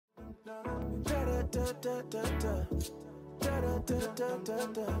Hey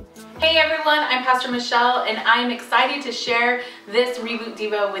everyone, I'm Pastor Michelle and I'm excited to share this Reboot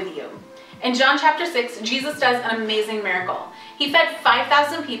Devo with you. In John chapter 6, Jesus does an amazing miracle. He fed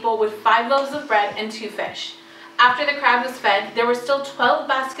 5,000 people with 5 loaves of bread and 2 fish. After the crowd was fed, there were still 12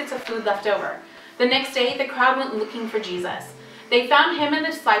 baskets of food left over. The next day, the crowd went looking for Jesus. They found him and the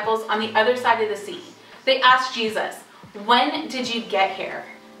disciples on the other side of the sea. They asked Jesus, "When did you get here?"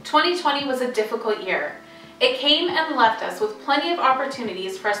 2020 was a difficult year. It came and left us with plenty of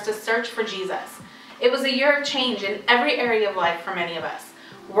opportunities for us to search for Jesus. It was a year of change in every area of life for many of us.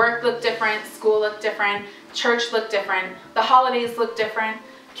 Work looked different, school looked different, church looked different, the holidays looked different,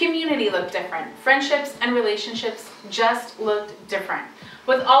 community looked different, friendships and relationships just looked different.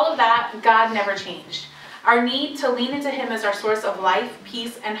 With all of that, God never changed. Our need to lean into him as our source of life,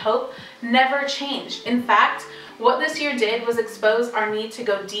 peace, and hope never changed. In fact, what this year did was expose our need to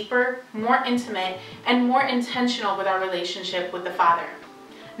go deeper, more intimate, and more intentional with our relationship with the Father.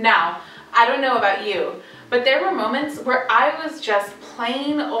 Now, I don't know about you, but there were moments where I was just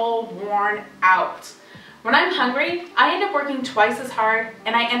plain old worn out. When I'm hungry, I end up working twice as hard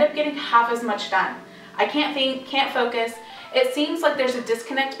and I end up getting half as much done. I can't think, can't focus. It seems like there's a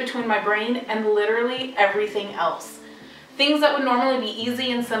disconnect between my brain and literally everything else. Things that would normally be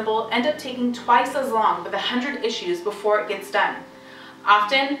easy and simple end up taking twice as long with 100 issues before it gets done.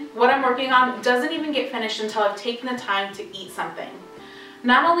 Often, what I'm working on doesn't even get finished until I've taken the time to eat something.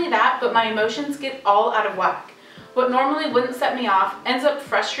 Not only that, but my emotions get all out of whack. What normally wouldn't set me off ends up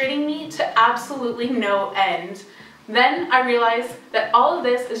frustrating me to absolutely no end. Then I realize that all of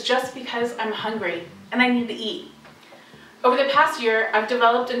this is just because I'm hungry and I need to eat. Over the past year, I've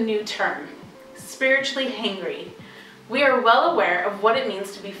developed a new term, spiritually hangry. We are well aware of what it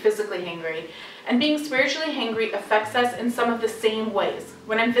means to be physically hangry, and being spiritually hangry affects us in some of the same ways.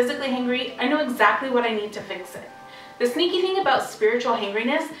 When I'm physically hangry, I know exactly what I need to fix it. The sneaky thing about spiritual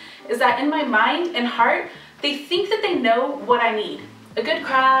hangriness is that in my mind and heart, they think that they know what I need. A good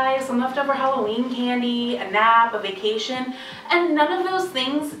cry, some leftover Halloween candy, a nap, a vacation, and none of those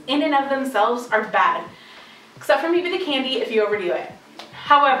things in and of themselves are bad. Except for maybe the candy if you overdo it.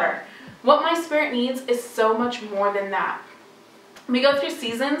 However, what my spirit needs is so much more than that. We go through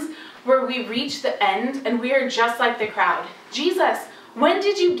seasons where we reach the end and we are just like the crowd. Jesus, when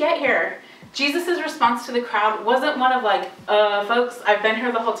did you get here? Jesus' response to the crowd wasn't one of like, folks, I've been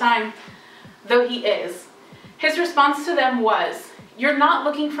here the whole time, though he is. His response to them was, "You're not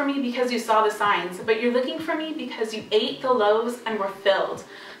looking for me because you saw the signs, but you're looking for me because you ate the loaves and were filled."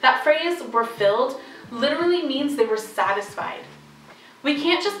 That phrase, "were filled," literally means they were satisfied. We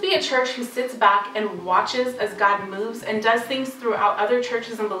can't just be a church who sits back and watches as God moves and does things throughout other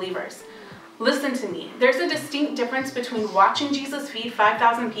churches and believers. Listen to me. There's a distinct difference between watching Jesus feed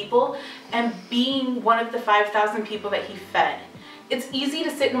 5,000 people and being one of the 5,000 people that he fed. It's easy to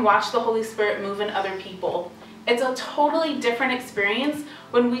sit and watch the Holy Spirit move in other people. It's a totally different experience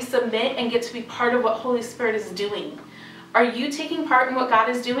when we submit and get to be part of what Holy Spirit is doing. Are you taking part in what God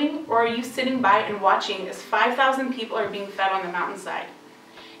is doing, or are you sitting by and watching as 5,000 people are being fed on the mountainside?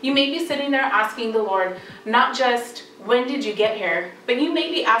 You may be sitting there asking the Lord, not just, "When did you get here?" but you may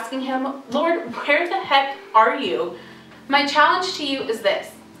be asking him, "Lord, where the heck are you?" My challenge to you is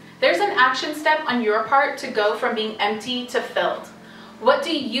this. There's an action step on your part to go from being empty to filled. What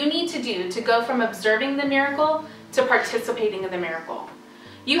do you need to do to go from observing the miracle to participating in the miracle?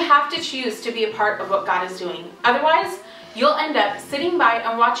 You have to choose to be a part of what God is doing. Otherwise, you'll end up sitting by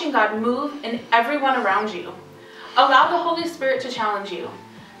and watching God move in everyone around you. Allow the Holy Spirit to challenge you.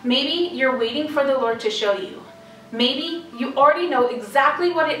 Maybe you're waiting for the Lord to show you. Maybe you already know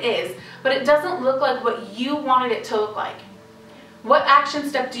exactly what it is, but it doesn't look like what you wanted it to look like. What action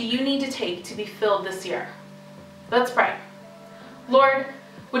step do you need to take to be filled this year? Let's pray. Lord,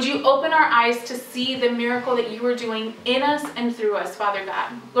 would you open our eyes to see the miracle that you are doing in us and through us, Father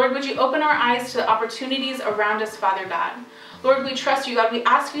God? Lord, would you open our eyes to the opportunities around us, Father God? Lord, we trust you, God. We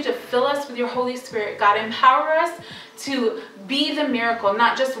ask you to fill us with your Holy Spirit, God. Empower us to be the miracle,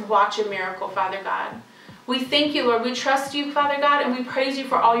 not just watch a miracle, Father God. We thank you, Lord. We trust you, Father God, and we praise you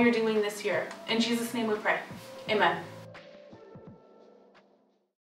for all you're doing this year. In Jesus' name we pray. Amen.